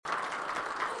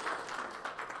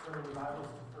Turn your Bibles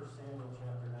to 1 Samuel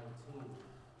chapter 19. 1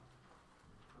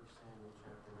 Samuel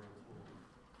chapter 19.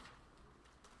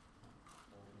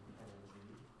 Thank you, Kenny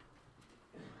G.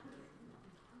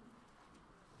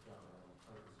 Good job,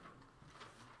 Alan.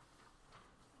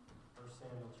 1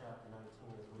 Samuel chapter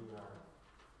 19, as we are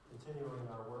continuing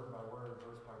our word by word,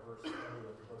 verse by verse study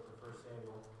of the book of 1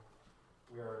 Samuel.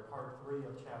 We are in part 3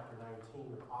 of chapter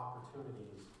 19 of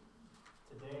opportunities.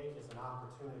 Today is an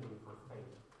opportunity for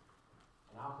faith.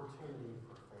 An opportunity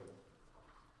for faith.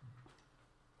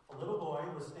 A little boy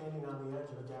was standing on the edge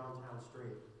of a downtown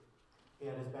street. He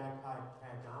had his backpack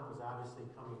packed on, was obviously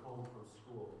coming home from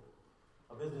school.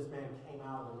 A businessman came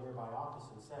out of a nearby office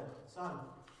and said, "Son,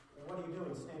 what are you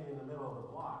doing standing in the middle of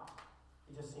the block?"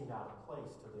 He just seemed out of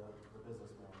place to the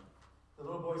businessman. The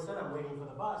little boy said, "I'm waiting for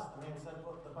the bus." The man said,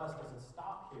 "Look, the bus doesn't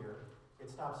stop here.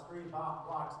 It stops 3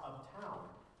 blocks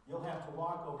uptown. You'll have to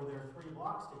walk over there 3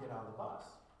 blocks to get on the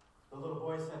bus." The little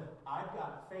boy said, "I've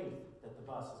got faith that the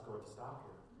bus is going to stop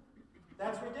here."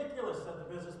 "That's ridiculous," said the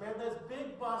businessman. "This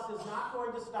big bus is not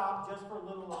going to stop just for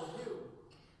little old you."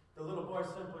 The little boy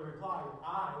simply replied,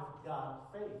 "I've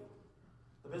got faith."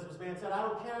 The businessman said, "I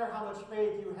don't care how much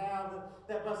faith you have,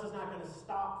 that bus is not going to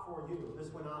stop for you."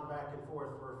 This went on back and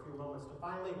forth for a few moments. And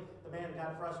finally, the man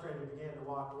got frustrated and began to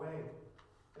walk away.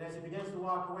 And as he begins to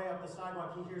walk away up the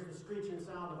sidewalk, he hears the screeching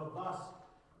sound of a bus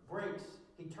brakes.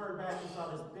 He turned back and saw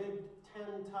this big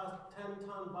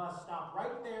 10-ton bus stop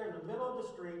right there in the middle of the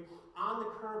street on the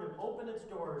curb and open its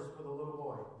doors for the little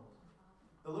boy.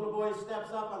 The little boy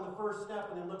steps up on the first step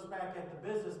and then looks back at the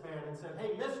businessman and said,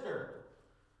 "Hey, mister,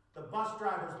 the bus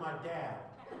driver's my dad."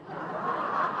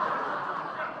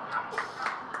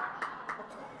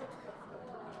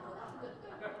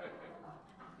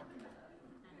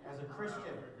 As a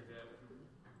Christian,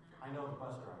 I know the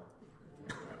bus driver.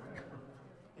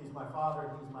 He's my father,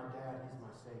 he's my dad, he's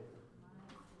my Savior.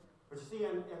 But you see,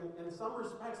 in some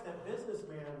respects, that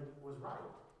businessman was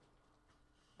right.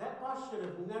 That bus should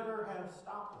have never have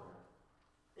stopped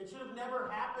there. It should have never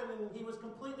happened, and he was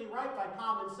completely right by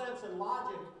common sense and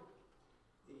logic.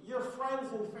 Your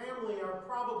friends and family are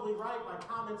probably right by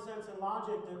common sense and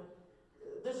logic that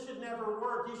this should never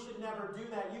work. You should never do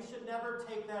that. You should never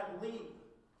take that leap.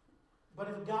 But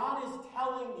if God is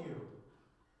telling you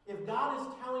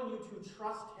to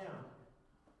trust Him,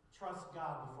 trust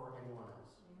God before anyone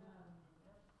else.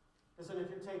 Listen, if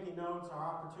you're taking notes,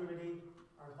 our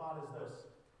thought is this.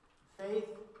 Faith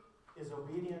is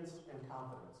obedience and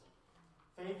confidence.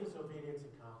 Faith is obedience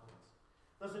and confidence.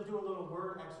 Listen, do a little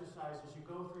word exercise as you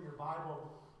go through your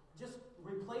Bible. Just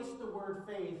replace the word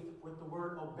faith with the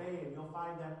word obey, and you'll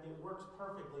find that it works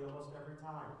perfectly almost every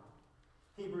time.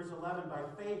 Hebrews 11, by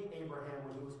faith Abraham,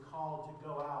 when he was called to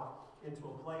go out into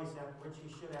a place at which he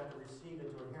should have to receive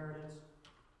into inheritance,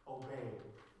 obeyed.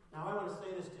 Now I want to say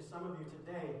this to some of you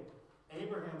today.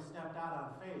 Abraham stepped out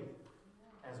on faith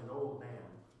as an old man.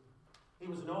 He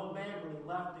was an old man when he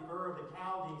left the Ur of the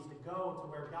Chaldees to go to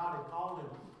where God had called him.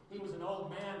 He was an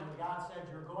old man when God said,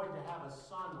 "You're going to have a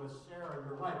son with Sarah,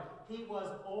 your wife." He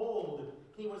was old.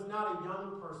 He was not a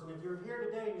young person. If you're here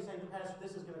today and you say, "Pastor,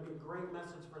 this is going to be a great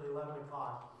message for the 11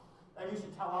 o'clock," and you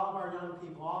should tell all of our young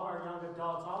people, all of our young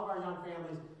adults, all of our young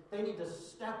families, they need to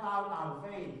step out on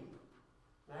faith.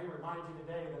 Now, I remind you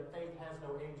today that faith has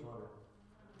no age limit.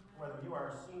 Whether you are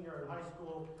a senior in high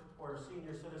school or a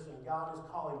senior citizen, God is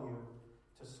calling you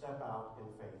to step out in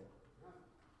faith.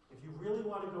 If you really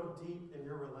want to go deep in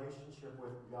your relationship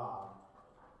with God,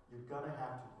 you're going to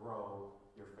have to grow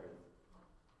your faith.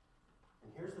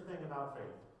 And here's the thing about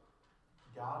faith.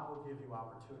 God will give you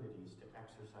opportunities to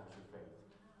exercise your faith.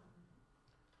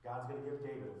 God's going to give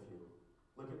David a few.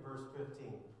 Look at verse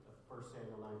 15 of 1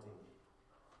 Samuel 19.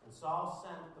 "And Saul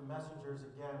sent the messengers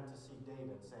again to see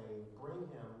David, saying, 'Bring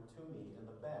him to me in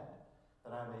the bed,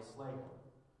 that I may slay him.'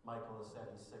 Michal has said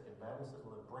he's sick in bed. He says,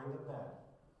 'Well, then bring the bed.'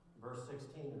 Verse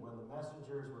 16, "And when the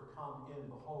messengers were come in,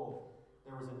 behold,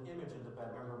 there was an image in the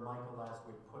bed." Remember, Michal last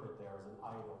week put it there as an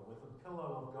idol, with a pillow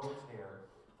of goat's hair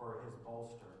for his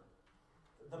bolster.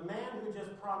 The man who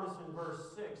just promised in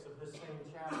verse 6 of this same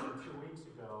chapter 2 weeks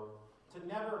ago to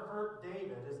never hurt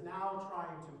David is now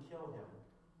trying to kill him.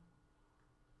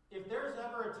 If there's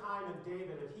ever a time in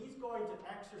David, if he's going to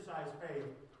exercise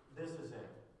faith, this is it.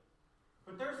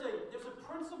 But there's a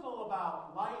principle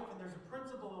about life and there's a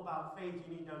principle about faith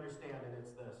you need to understand, and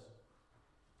it's this.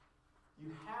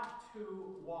 You have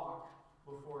to walk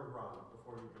before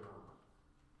you can run.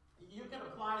 You can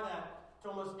apply that to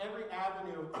almost every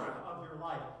avenue of your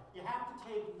life. You have to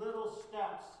take little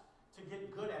steps to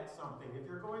get good at something. If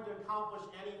you're going to accomplish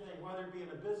anything, whether it be in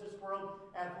the business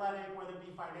world, athletic, whether it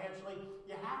be financially,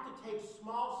 you have to take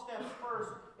small steps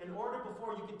first in order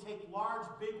before you can take large,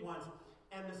 big ones.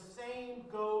 And the same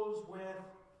goes with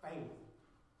faith.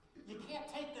 You can't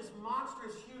take this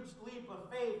monstrous, huge leap of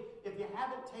faith if you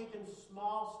haven't taken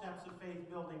small steps of faith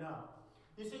building up.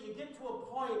 You see, you get to a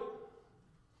point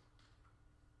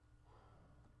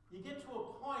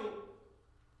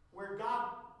where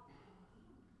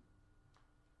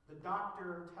the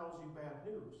doctor tells you bad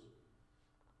news.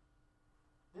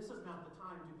 This is not the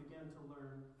time to begin to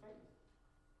learn faith.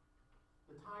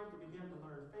 The time to begin to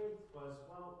learn faith was,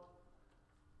 well,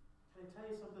 can I tell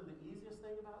you something? The easiest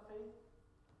thing about faith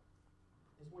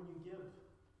is when you give.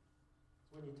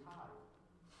 It's when you tithe.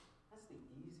 That's the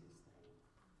easiest thing.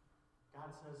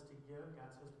 God says to give.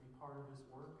 God says to be part of His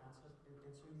work. God says,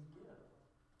 and so you give.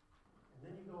 And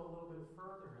then you go a little bit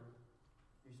further and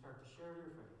you start to share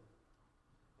your faith.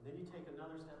 And then you take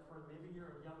another step further. Maybe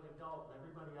you're a young adult and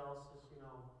everybody else is,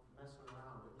 messing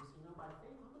around. But you say, no, by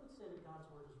faith, I'm going to say that God's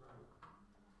word is right.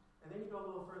 And then you go a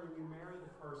little further and you marry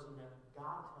the person that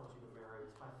God tells you to marry.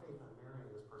 It's by faith I'm marrying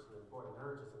this person. And boy,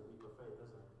 marriage is a leap of faith,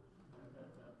 isn't it?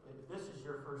 If this is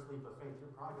your first leap of faith,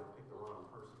 you're probably going to pick the wrong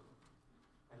person.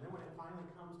 And then when it finally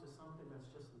comes to something that's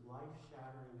just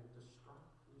life-shattering and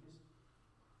destructive,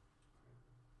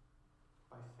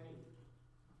 by faith,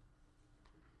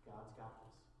 God's got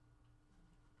this.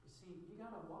 You see, you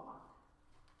got to walk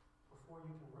before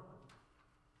you can run.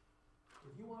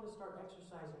 If you want to start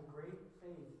exercising great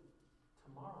faith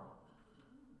tomorrow,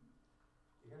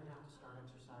 you're going to have to start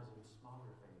exercising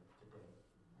smaller faith today.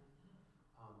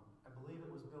 I believe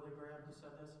it was Billy Graham who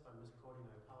said this. If I'm misquoting,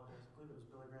 I apologize. I believe it was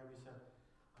Billy Graham who said,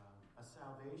 a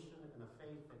salvation and a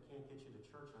faith that can't get you to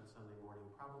church on Sunday morning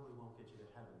probably won't get you to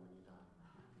heaven when you die.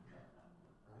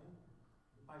 Right?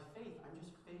 By faith, I'm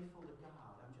just faithful to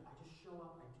God. I just show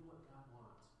up, I do what God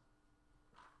wants.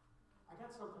 I got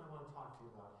something I want to talk to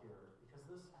you about here, because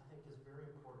this, I think, is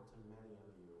very important to many of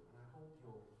you, and I hope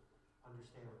you'll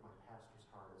understand with my pastor's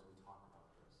heart as we talk about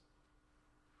this.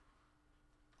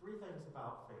 3 things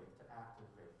about faith, to act in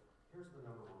faith. Here's the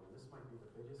number one, and this might be the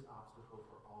biggest obstacle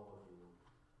for all of you.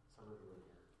 Some of you in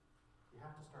here. You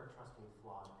have to start trusting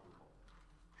flawed people.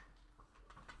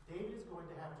 David is going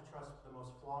to have to trust the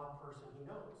most flawed person he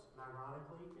knows. And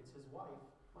ironically, it's his wife,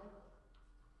 Michal.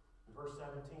 In verse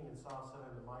 17, and Saul said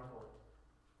unto Michal,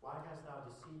 why hast thou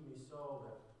deceived me so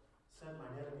that sent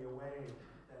mine enemy away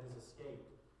that is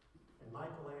escaped? And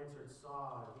Michal answered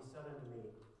Saul, and he said unto me,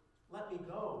 let me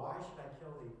go, why should I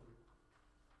kill thee?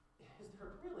 Is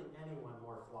there really anyone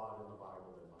more flawed in the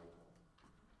Bible than Michal?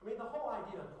 I mean, the whole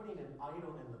idea of putting an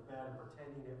idol in the bed and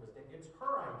pretending it was David, it's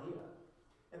her idea.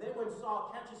 And then when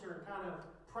Saul catches her and kind of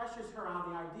pressures her on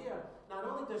the idea, not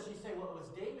only does she say, well, it was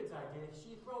David's idea,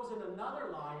 she throws in another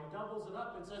lie and doubles it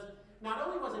up and says, not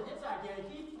only was it his idea,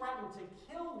 he threatened to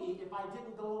kill me if I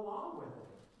didn't go along with it.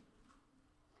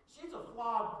 She's a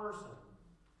flawed person.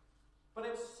 But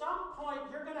at some point,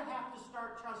 you're going to have to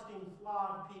start trusting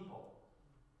flawed people.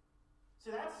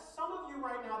 See, that's some of you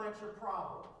right now, that's your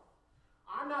problem.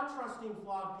 I'm not trusting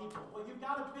flawed people. Well, you've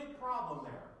got a big problem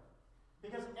there.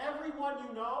 Because everyone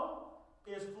you know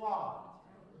is flawed.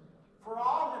 For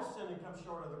all have sinned and come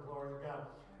short of the glory of God.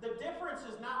 The difference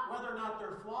is not whether or not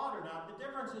they're flawed or not. The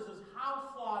difference is how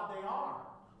flawed they are.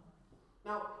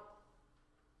 Now,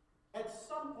 at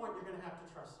some point you're going to have to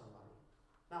trust somebody.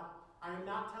 Now, I am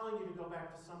not telling you to go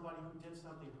back to somebody who did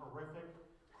something horrific,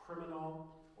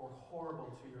 criminal, or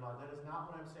horrible to your life. That is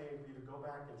not what I'm saying for you to go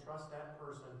back and trust that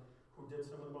person who did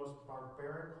some of the most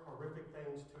barbaric, horrific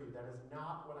things to you. That is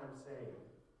not what I'm saying.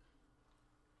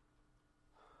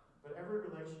 But every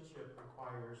relationship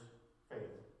requires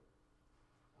faith.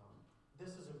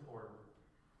 This is important.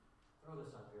 Throw this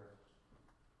up here.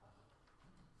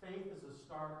 Faith is the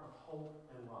start of hope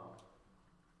and love.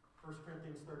 1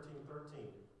 Corinthians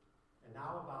 13:13. And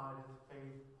now abideth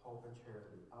faith, hope, and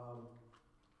charity. All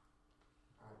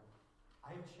right.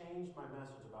 I have changed my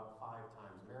message about 5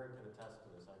 times. Mary can attest to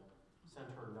this. I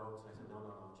sent her notes, and I said, no,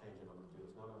 change it. I'm going to do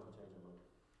this. No, change it.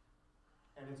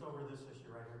 And it's over this issue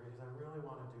right here, because I really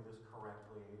want to do this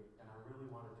correctly, and I really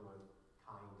want to do it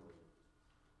kindly.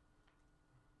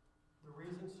 The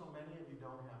reason so many of you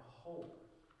don't have hope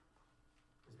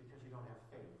is because you don't have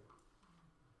faith.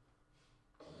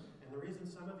 And the reason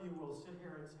some of you will sit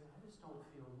here and say, I just don't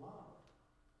feel loved,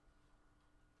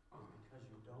 is because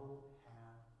you don't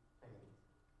have faith.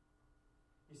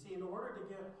 You see, in order to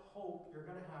get hope, you're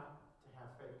going to have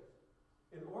faith.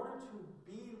 In order to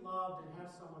be loved and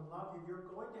have someone love you, you're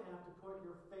going to have to put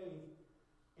your faith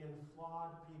in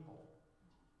flawed people.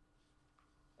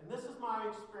 And this is my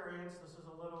experience. This is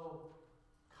a little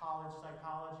college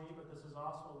psychology, but this is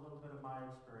also a little bit of my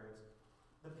experience.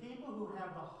 The people who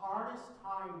have the hardest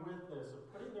time with this, of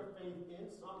putting their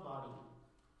somebody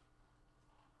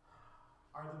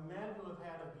are the men who have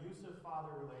had abusive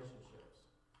father relationships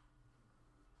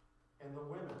and the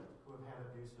women who have had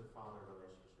abusive father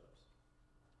relationships.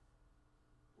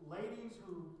 Ladies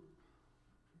who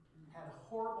had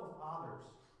horrible fathers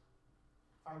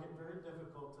find it very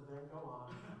difficult to then go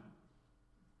on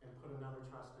and put another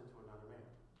trust into another man.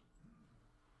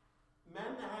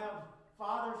 Men that have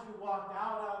fathers who walked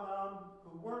out on them,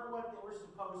 who weren't what they were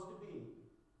supposed to be.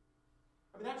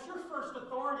 I mean, that's your first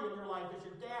authority in your life is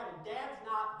your dad, and dad's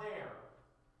not there.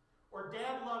 Or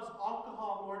dad loves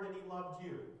alcohol more than he loved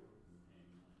you.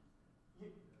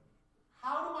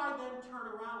 How do I then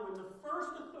turn around when the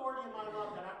first authority in my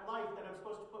life that I'm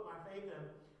supposed to put my faith in,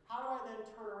 how do I then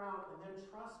turn around and then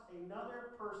trust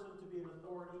another person to be an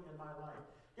authority in my life?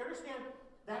 You understand?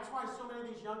 That's why so many of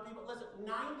these young people, listen,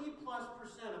 90+%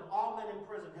 of all men in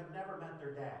prison have never met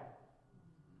their dad.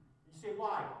 You say,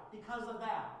 why? Because of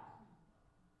that.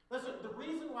 Listen, the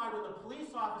reason why when the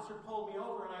police officer pulled me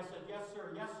over and I said, yes,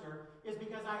 sir, is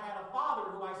because I had a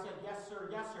father who I said, yes, sir,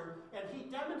 and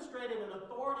he demonstrated an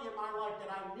authority in my life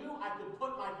that I knew I could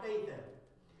put my faith in.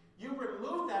 You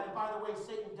remove that, and by the way,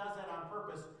 Satan does that on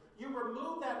purpose. You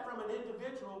remove that from an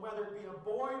individual, whether it be a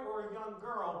boy or a young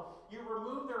girl. You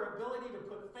remove their ability to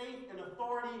put faith in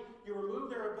authority. You remove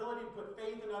their ability to put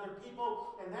faith in other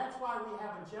people. And that's why we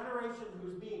have a generation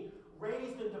who's being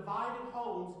raised in divided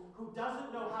homes, who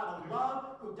doesn't know how to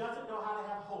love, who doesn't know how to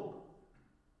have hope.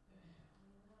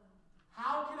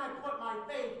 How can I put my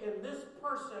faith in this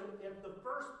person if the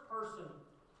first person,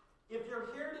 if you're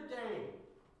here today,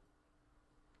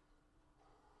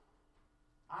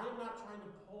 I am not trying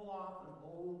to pull off an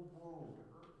old wound to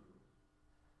hurt you.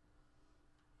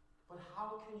 But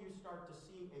how can you start to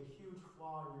see a huge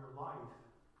flaw in your life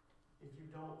if you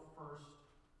don't first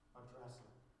address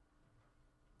it?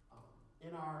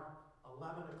 In our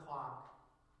 11 o'clock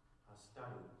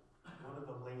study, one of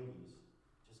the ladies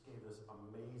just gave this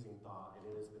amazing thought,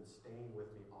 and it has been staying with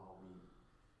me all week.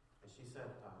 And she said,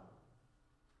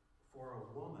 for a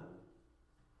woman,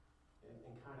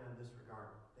 in kind of this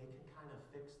regard, they can kind of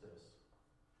fix this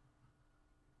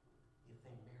if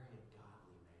they marry a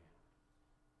godly man.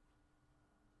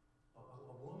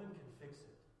 A woman can fix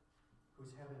it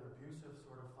who's had an abusive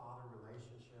sort of father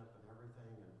relationship and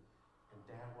everything, and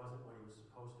dad wasn't what he was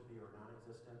supposed to be or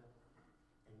non-existent.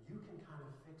 And you can kind of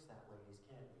fix that, ladies,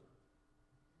 can't you?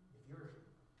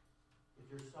 If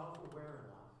you're self-aware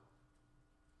enough,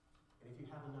 and if you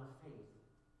have enough faith,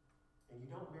 and you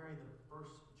don't marry the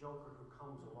first joker who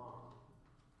comes along,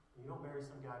 and you don't marry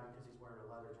some guy because he's wearing a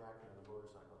leather jacket and a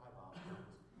motorcycle. Hi, Bob.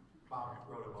 Bob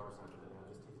rode a motorcycle today.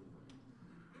 I'm just teasing.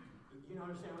 You know,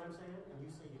 understand what I'm saying? And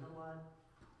you say, you know what?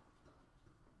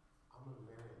 I'm going to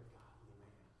marry a godly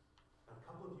man. Now, a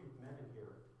couple of you men in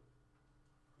here,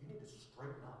 you need to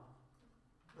straighten up.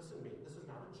 Listen to me. This is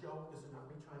not a joke. This is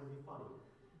not me trying to be funny.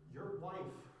 Your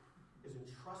wife is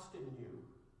entrusted in you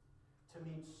to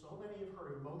meet so many of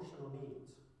her emotional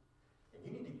needs. And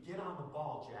you need to get on the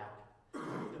ball, Jack.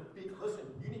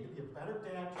 You need to be a better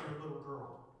dad to your little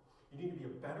girl. You need to be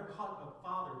a better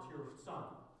father to your son.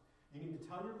 You need to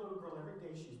tell your little girl every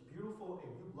day she's beautiful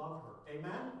and you love her.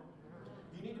 Amen?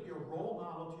 You need to be a role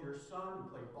model to your son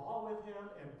and play ball with him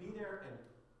and be there and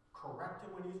correct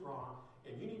him when he's wrong.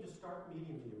 And you need to start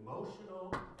meeting the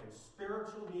emotional and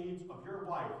spiritual needs of your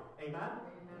wife. Amen?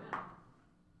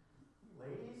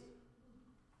 Ladies,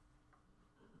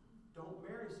 don't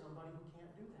marry somebody who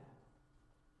can't do that.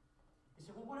 You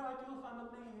say, well, what do I do if I'm a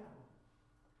man?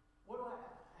 What do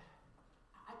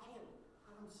I can't,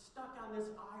 I'm stuck on this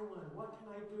island. What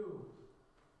can I do?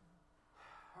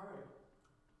 All right.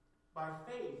 By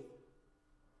faith,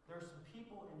 there are some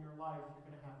people in your life you're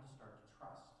going to have to start to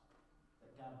trust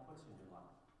that God puts in your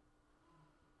life.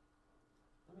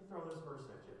 Let me throw this verse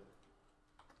at you.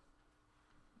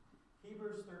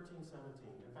 Hebrews 13:17.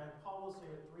 In fact, Paul will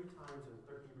say it 3 times in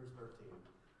Hebrews 13.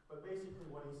 But basically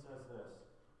what he says this.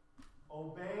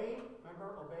 Obey,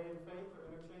 remember, obey and faith are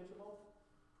interchangeable?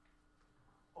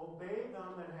 Obey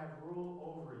them that have rule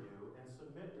over you and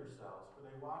submit yourselves, for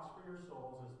they watch for your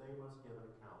souls as they must give an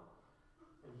account.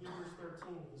 In Hebrews 13,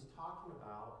 he's talking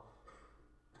about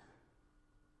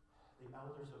the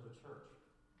elders of the church.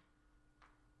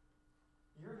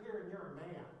 You're here and you're a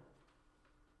man.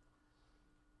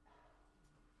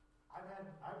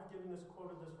 I've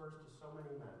quoted this verse to so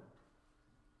many men.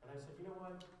 And I said, you know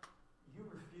what? You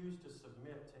refuse to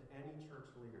submit to any church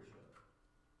leadership.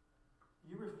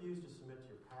 You refuse to submit to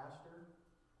your pastor,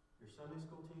 your Sunday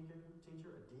school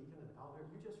teacher, a deacon, an elder.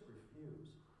 You just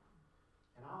refuse.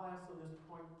 And I'll ask them this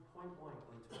point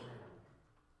blankly to a man.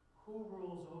 Who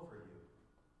rules over you?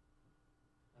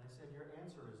 And I said, your answer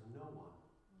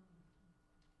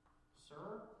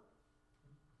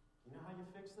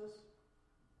fix this?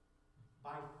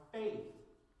 By faith,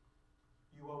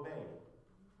 you obey.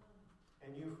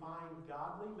 And you find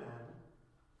godly men.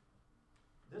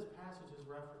 This passage is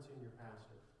referencing your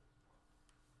pastor.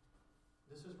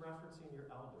 This is referencing your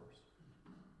elders.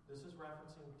 This is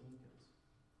referencing deacons.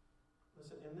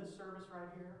 Listen, in this service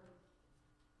right here,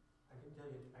 I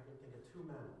can think of two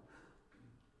men.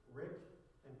 Rick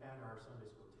and Ed are our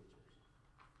Sunday school teachers.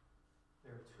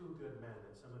 They're two good men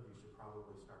that some of you should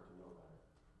probably start to know about it.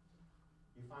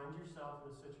 You find yourself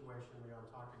in a situation where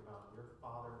I'm talking about your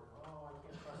father, I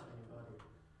can't trust anybody.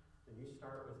 Then you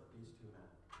start with these two men.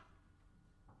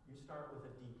 You start with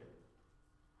a deacon.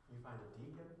 You find a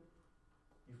deacon,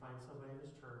 you find somebody in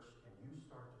this church, and you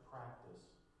start to practice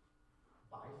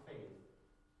by faith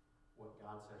what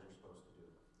God says you're supposed to do.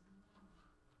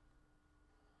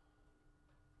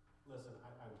 Listen,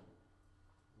 all right.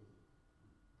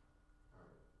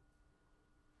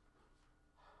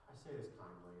 I say this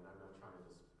kindly, and I'm not trying to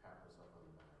just pat myself on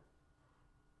the back.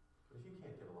 But if you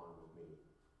can't get along with me,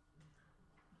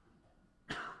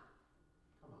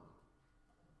 come on.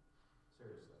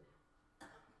 Seriously.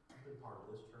 I've been part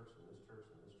of this church, and this church,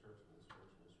 and this church, and this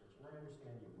church, and this church. And I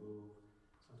understand you move.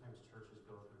 Sometimes churches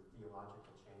go through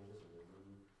theological changes and you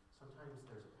leave. Sometimes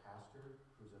there's a pastor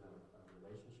who's in a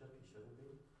relationship he shouldn't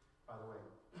be. By the way,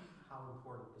 how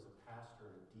important is a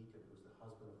pastor and a deacon who's the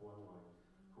husband of one wife,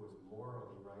 who is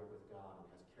morally right with God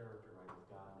and has character right with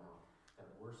God now,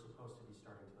 that we're supposed to be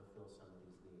starting to fulfill some of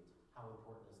these needs? How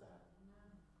important is that?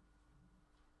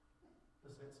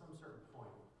 Listen, at some certain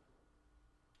point,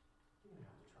 you're going to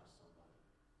have to trust somebody.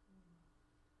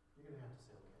 You're going to have to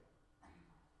say, okay,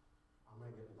 I'm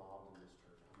going to get involved in this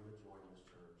church. I'm going to join this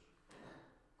church.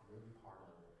 I'm going to be part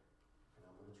of it. And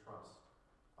I'm going to trust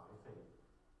by faith.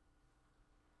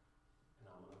 And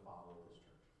I'm going to follow this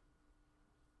church.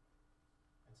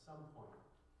 At some point,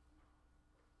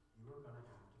 you are going to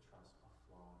have to trust a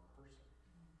flawed person.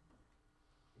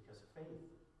 Because faith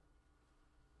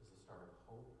is the start of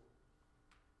hope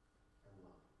and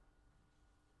love.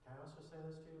 Can I also say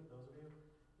this to you, those of you?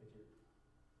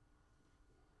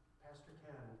 Pastor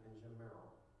Ken and Jim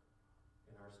Merrill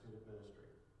in our student ministry,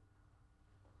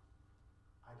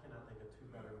 I cannot think of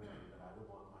two better men that I would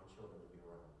want my children to be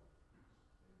around.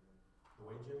 The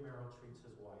way Jim Merrill treats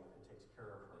his wife and takes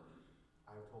care of her,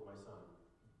 I've told my son,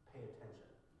 pay attention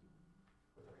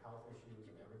with her health issues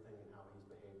and everything and how he's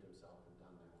behaved himself and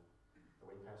done that.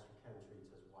 The way Pastor Ken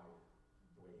treats his wife,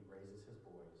 the way he raises his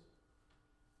boys.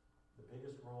 The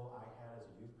biggest role I had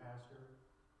as a youth pastor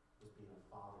was being a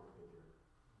father figure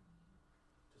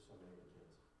to so many of the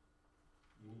kids.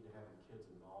 You need to have your kids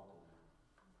involved in that,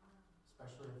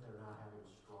 especially if they're not having a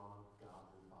strong,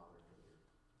 godly father figure.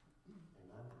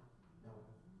 Amen? Now,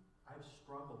 I've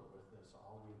struggled with this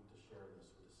all week to share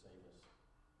this and to say this,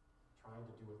 trying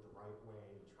to do it the right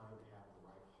way and trying to have the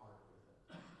right heart with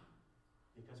it.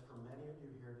 Because for many of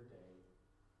you here today,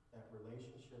 that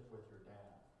relationship with your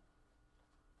dad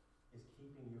is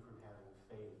keeping you from having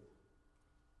faith.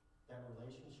 That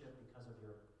relationship, because of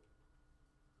your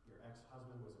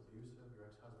ex-husband was abusive, your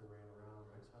ex-husband ran around,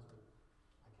 your ex-husband,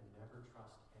 I can never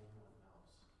trust anyone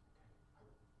else. Okay?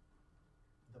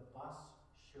 The bus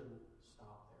shouldn't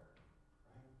stop there,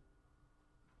 right?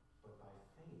 But by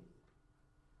faith,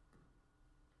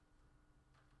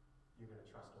 you're going to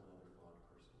trust another flawed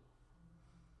person.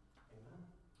 Amen?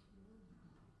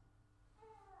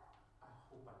 I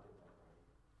hope I did that right.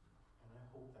 And I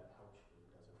hope that helps you.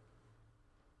 It doesn't.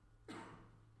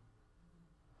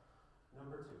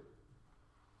 Number two.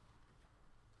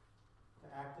 To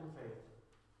act in faith,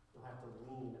 you'll have to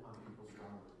lean on people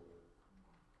stronger than you.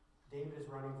 David is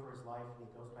running for his life and he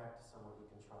goes back to someone he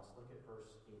can trust. Look at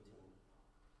verse 18.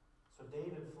 So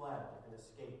David fled and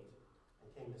escaped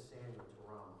and came to Samuel to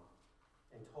Ramah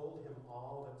and told him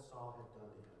all that Saul had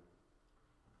done to him.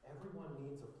 Everyone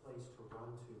needs a place to run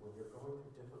to when you're going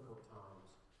through difficult times.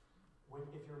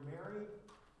 If you're married,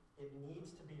 it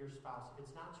needs to be your spouse. If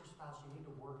it's not your spouse, you need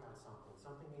to work on something.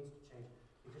 Something needs to change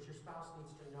because your spouse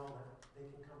needs to know that they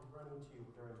can come running to you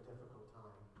during a difficult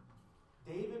time.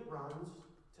 David runs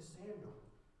to Samuel.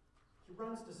 He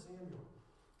runs to Samuel.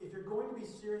 If you're going to be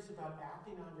serious about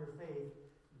acting on your faith,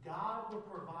 God will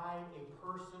provide a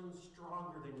person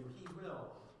stronger than you. He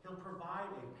will. He'll provide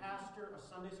a pastor, a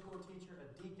Sunday school teacher, a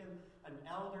deacon, an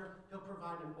elder. He'll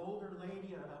provide an older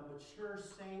lady, a mature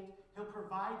saint. He'll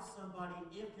provide somebody.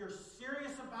 If you're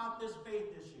serious about this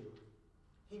faith issue,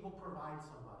 He will provide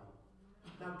somebody.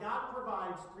 Now, God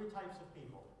provides three types of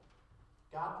people.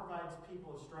 God provides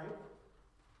people of strength.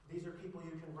 These are people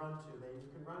you can run to. You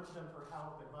can run to them for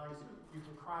help, advice. You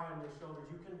can cry on their shoulders.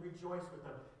 You can rejoice with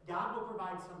them. God will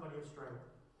provide somebody of strength.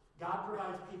 God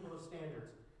provides people with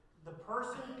standards. The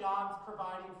person God's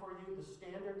providing for you, the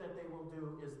standard that they will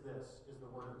do is this, is the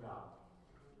Word of God.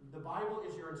 The Bible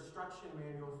is your instruction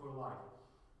manual for life.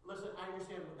 Listen, I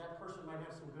understand that person might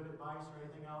have some good advice or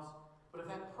anything else, but if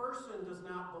that person does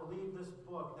not believe this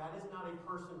book, that is not a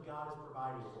person God is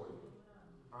providing for you.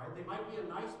 All right? They might be a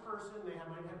nice person, might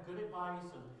have good advice,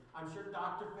 and I'm sure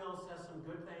Dr. Phil says some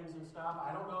good things and stuff.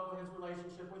 I don't know what his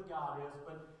relationship with God is,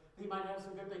 but he might have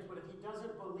some good things. But if he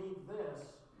doesn't believe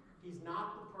this, he's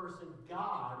not the person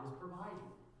God is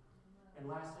providing. And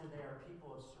lastly, they are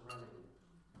people of serenity.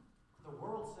 The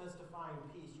world says to find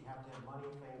peace, you have to have money,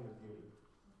 fame, and beauty.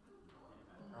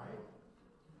 Right?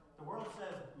 The world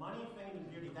says money, fame, and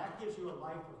beauty, that gives you a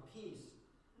life of peace.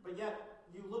 But yet,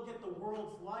 you look at the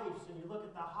world's lives, and you look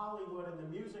at the Hollywood and the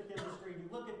music industry, and you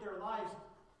look at their lives,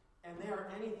 and they are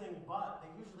anything but.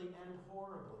 They usually end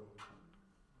horribly.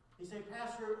 You say,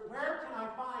 Pastor, where can I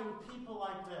find people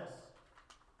like this?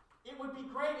 It would be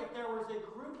great if there was a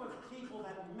group of people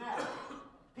that met,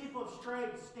 people of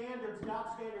straight standards,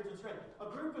 God standards and straight. A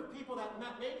group of people that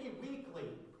met maybe weekly.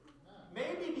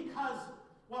 Maybe because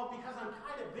I'm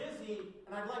kind of busy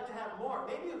and I'd like to have more.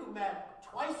 Maybe who met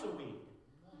twice a week.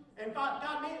 And God,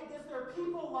 is there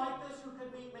people like this who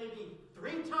could meet maybe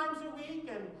 3 times a week,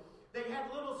 and they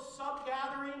had little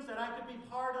sub-gatherings that I could be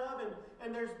part of,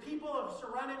 and there's people of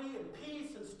serenity and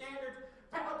peace and standards.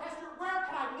 Pastor, where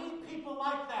can I meet people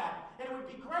like that? And it would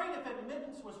be great if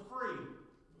admittance was free.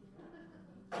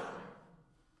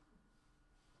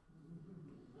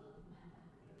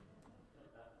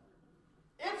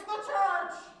 It's the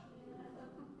church!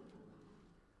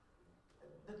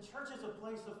 The church is a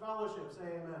place of fellowship.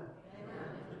 Say amen.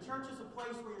 The church is a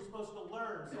place where you're supposed to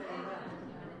learn. Say amen.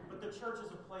 But the church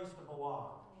is a place to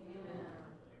belong.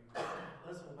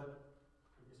 Listen, but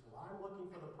you say, well, I'm looking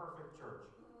for the perfect church.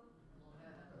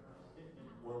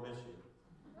 We'll miss you.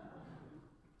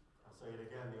 I'll say it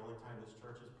again. The only time this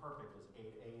church is perfect is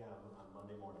 8 a.m. on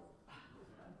Monday morning.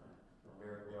 When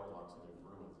Mary Vale walks in and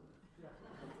ruins it.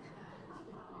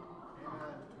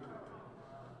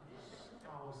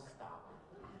 Oh, stop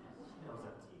it. That was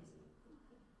a teasing.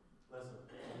 Listen,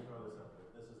 let me throw this up there.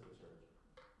 This is the church.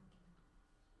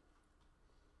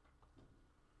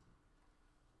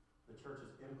 The church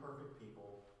is imperfect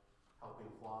people helping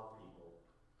flawed people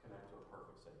connect to a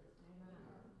perfect Savior.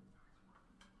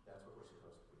 That's what we're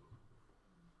supposed to be.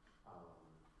 I want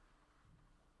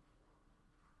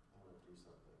to do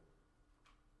something.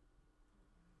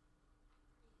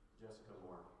 Jessica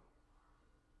Moore.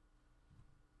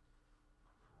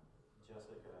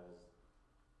 Jessica has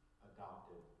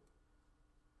adopted,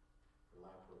 for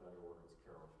lack of a better word,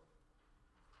 Carol.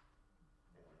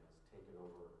 And has taken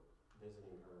over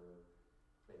visiting her,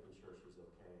 making sure she's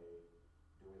okay,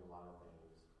 doing a lot of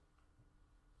things,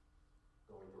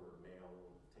 going through her mail,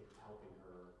 helping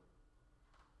her.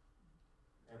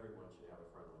 Everyone should have a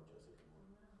friend like Jessica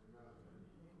Moore.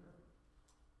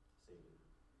 See,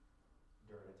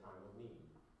 during a time of need,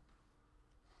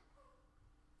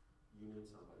 you need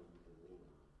somebody you can lean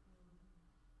on.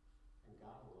 And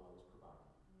God will always provide.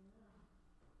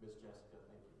 Miss Jessica,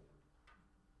 thank you, ma'am.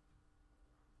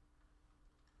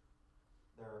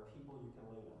 There are people you can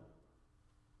lean on.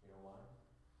 You know why?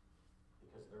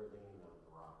 Because they're leaning on the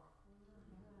rock.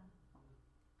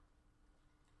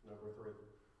 Number 3,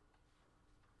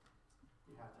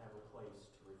 you have to have a place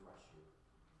to refresh you.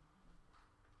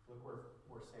 Look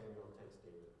where Samuel takes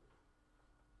David.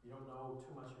 You don't know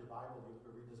too much of your Bible, you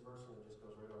read this verse and it just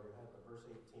goes right over your head, but verse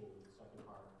 18, the second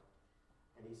part.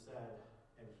 And he said,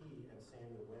 and he and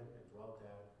Samuel went and dwelt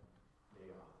at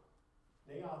Naioth.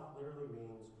 Naioth literally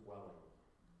means dwelling.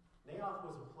 Naioth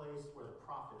was a place where the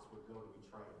prophets would go to be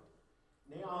trained.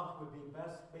 Naioth would be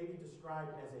best maybe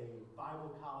described as a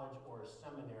Bible college or a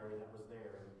seminary that was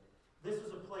there. And this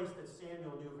is a place that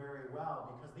Samuel knew very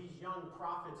well because these young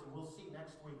prophets, and we'll see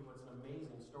next week what's an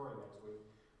amazing story next week.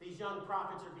 These young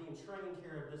prophets are being trained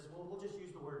here at this, we'll just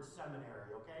use the word seminary,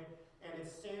 okay? And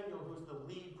it's Samuel who's the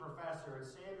lead professor.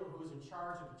 It's Samuel who's in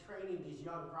charge of training these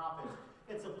young prophets.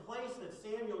 It's a place that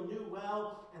Samuel knew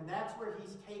well, and that's where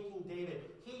he's taking David.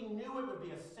 He knew it would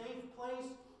be a safe place.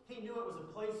 He knew it was a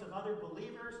place of other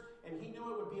believers, and he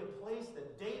knew it would be a place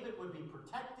that David would be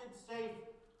protected, safe,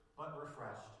 but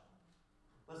refreshed.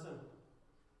 Listen,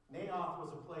 Naioth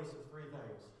was a place of 3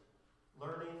 things: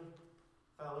 learning,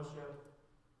 fellowship,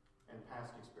 and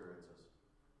past experiences.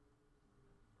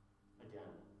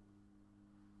 Again,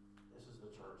 this is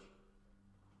the church.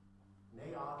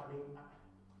 Naioth,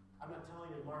 I'm not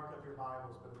telling you to mark up your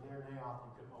Bibles, but near Naioth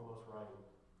you could almost write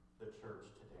the church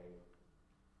today.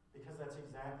 Because that's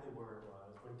exactly where it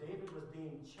was. When David was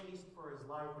being chased for his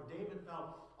life, when David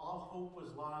felt all hope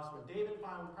was lost, when David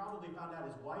probably found out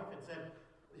his wife had said,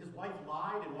 his wife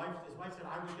lied, and his wife said,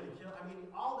 I was going to kill. I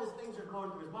mean, all these things are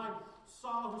going through his mind.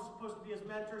 Saul, who's supposed to be his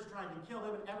mentor, is trying to kill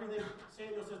him, and everything.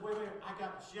 Samuel says, wait, I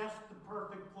got just the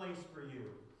perfect place for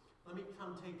you. Let me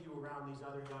come take you around these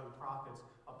other young prophets,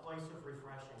 a place of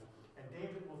refreshing. And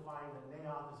David will find that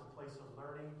Naioth is a place of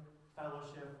learning,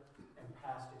 fellowship, and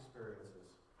past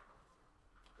experiences.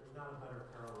 There's not a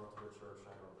better parallel to a church,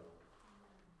 I don't think.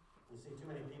 You see, too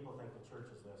many people think the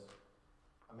church is this.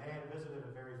 A man visited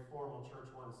a very formal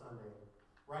church one Sunday.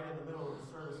 Right in the middle of the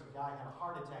service, a guy had a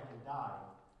heart attack and died.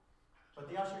 But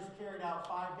the ushers carried out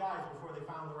 5 guys before they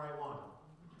found the right one.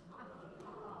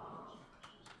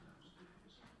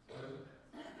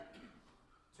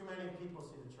 Too many people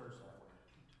see the church that way.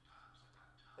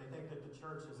 They think that the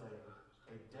church is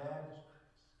a dead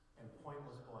and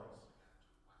pointless place.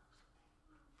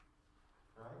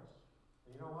 Right?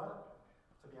 And you know what?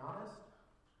 To be honest,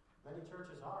 many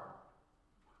churches are.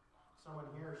 Someone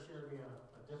here shared me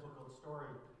a difficult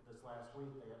story this last week.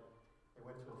 They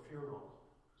went to a funeral.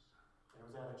 And it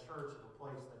was at a church of a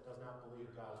place that does not believe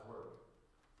God's word.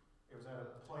 It was at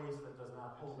a place that does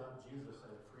not hold up Jesus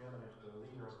as preeminent, the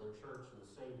leader of their church and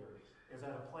the Savior. It was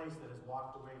at a place that has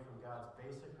walked away from God's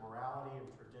basic morality and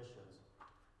traditions.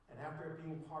 And after it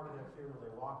being part of that funeral, they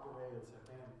walked away and said,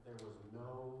 man, there was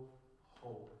no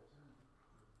hope.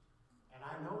 And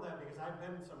I know that because I've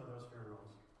been to some of those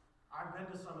funerals. I've been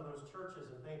to some of those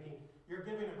churches and thinking, you're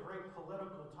giving a great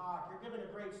political talk. You're giving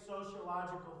a great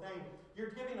sociological thing.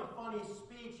 You're giving a funny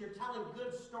speech. You're telling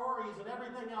good stories and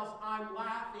everything else. I'm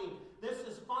laughing. This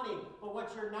is funny. But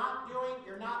what you're not doing,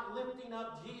 you're not lifting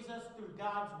up Jesus through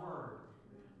God's word.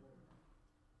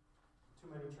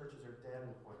 Too many churches are dead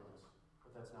and pointless,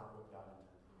 but that's not what God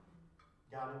intended.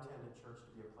 God intended church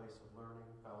to be a place of learning,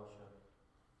 fellowship,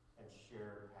 and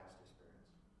shared past experience.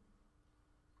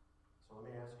 So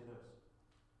let me ask you this.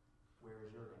 Where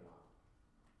is your Naioth?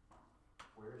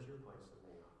 Where is your place of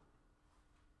Naioth?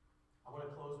 I want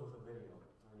to close with a video.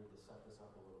 I need to set this up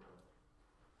a little bit.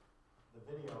 The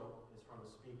video is from a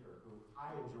speaker who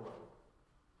I enjoy.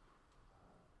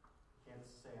 Can't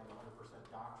say I'm 100%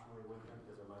 doctrinally with him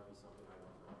because there might be something I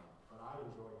don't know about. But I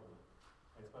enjoy him.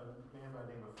 It's by a man by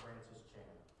the name of Francis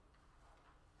Chan.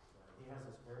 He has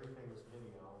this very famous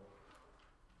video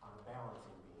on a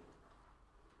balancing beam.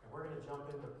 And we're going to jump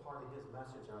into part of his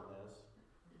message on this.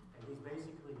 And he's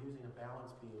basically using a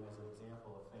balance beam as an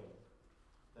example of faith.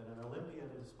 That an Olympian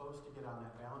is supposed to get on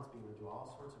that balance beam and do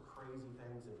all sorts of crazy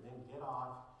things and then get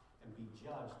off and be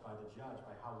judged by the judge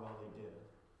by how well they did.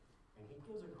 And he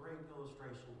gives a great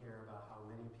illustration here about how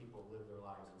many people live their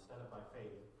lives. Instead of by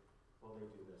faith, well, they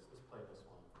do this. Let's play this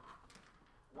one.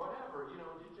 Whatever,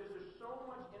 there's so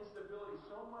much instability,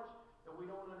 so much that we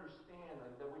don't understand,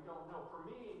 that we don't know. For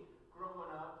me, growing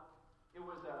up, it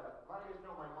was, a lot of you guys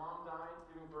know my mom died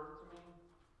giving birth to me,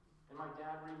 and my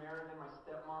dad remarried, and my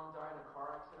stepmom died in a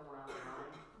car accident when I was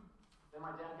 9. Then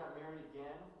my dad got married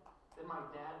again. Then my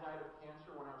dad died of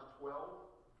cancer when I was 12.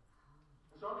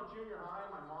 And so I'm in junior high,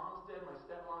 my mom's dead, my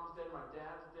stepmom's dead, my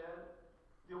dad's dead.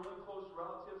 The only close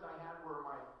relatives I had were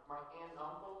my aunt and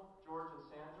uncle, George and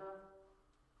Sandra.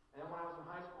 And then when I was in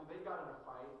high school, they got in a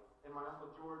fight, and my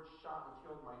Uncle George shot and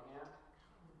killed my aunt,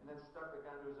 and then stuck the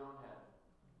gun to his own head.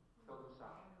 Killed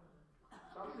himself.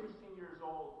 So I'm 16 years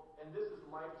old, and this is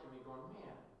life to me, going,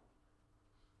 man,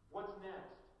 what's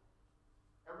next?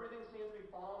 Everything seems to be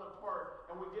falling apart,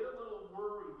 and we get a little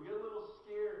worried, we get a little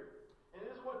scared. And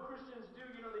this is what Christians do,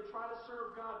 they try to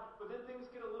serve God, but then things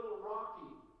get a little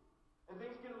rocky, and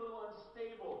things get a little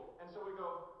unstable, and so we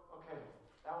go, okay,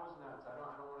 that was nuts. I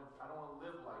don't want to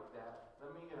live like that.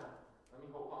 Let me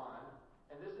hold on.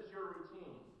 And this is your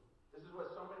routine. This is what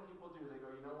so many people do. They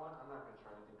go, you know what? I'm not going to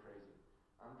try anything crazy.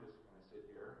 I'm just going to sit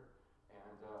here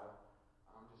and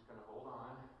I'm just going to hold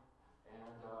on.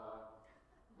 And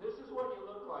this is what you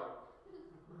look like.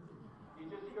 You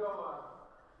just go.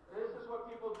 This is what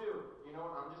people do.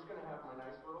 I'm just going to have my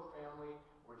nice little family.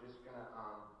 We're just going to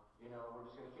we're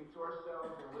just going to keep to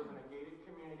ourselves and live in a gated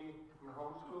community. I'm going to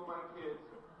homeschool my kids,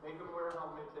 make them wear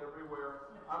helmets everywhere.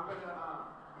 I'm going to,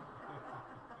 I'm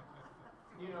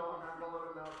not going to let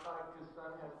them outside because the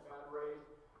sun has bad rays.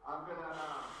 I'm going to,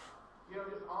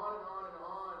 just on and on and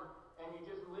on. And you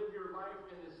just live your life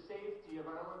in the safety of,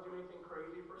 I don't want to do anything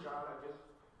crazy for God. I just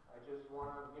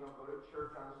want to, go to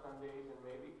church on Sundays and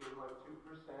maybe give like 2%.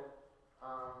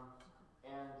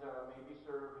 Maybe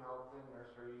serve health and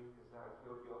nursery because I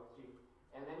feel guilty.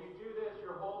 And then you do this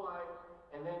your whole life,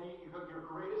 and then your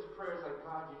greatest prayer is like,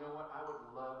 God, you know what? I would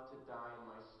love to die in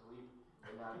my sleep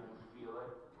and not even feel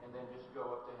it. and then just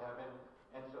go up to heaven.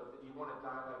 And so you want to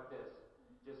die like this.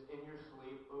 Just in your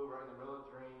sleep, right in the middle of a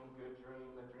dream, good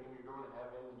dream, the dream you're going to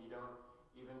heaven and you don't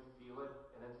even feel it,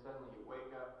 and then suddenly you wake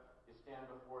up, you stand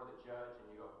before the judge and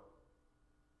you go.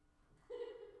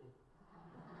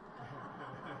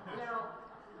 Now,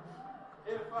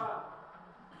 if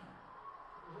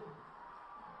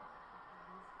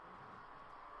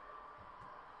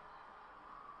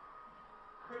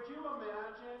could you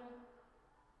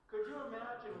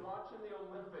imagine watching the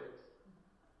Olympics,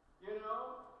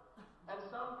 and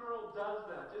some girl does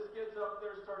that, just gets up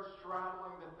there, starts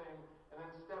straddling the thing, and then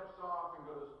steps off and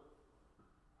goes,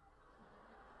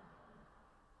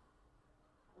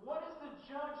 what is the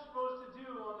judge supposed to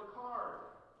do on the card?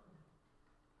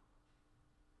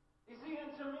 You see,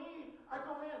 and to me, I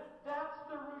go, man, that's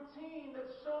the routine that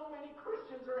so many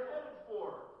Christians are headed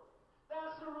for.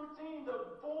 That's the routine,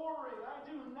 the boring, I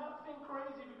do nothing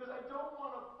crazy because I don't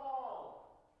want to fall.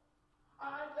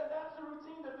 That's the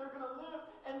routine that they're going to live,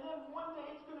 and then one day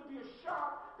it's going to be a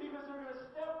shock because they're going to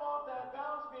step off that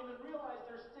balance beam and realize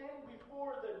they're standing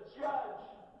before the judge.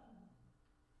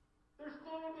 They're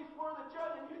standing before the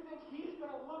judge, and you think he's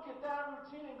going to look at that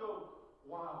routine and go,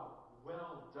 wow,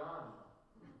 well done.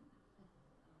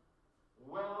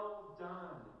 Well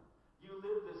done. You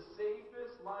lived the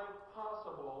safest life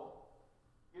possible.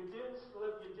 You didn't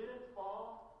slip, you didn't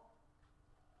fall.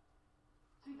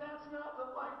 See, that's not the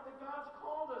life that God's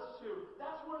called us to.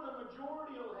 That's where the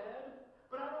majority will head,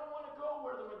 but I don't want to go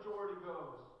where the majority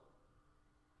goes.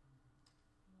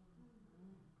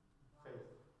 Faith.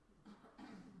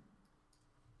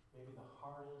 Maybe the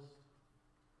hardest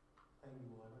thing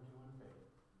you will ever do in faith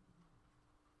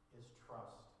is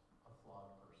trust a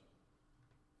flawed person.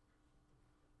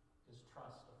 Is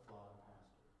trust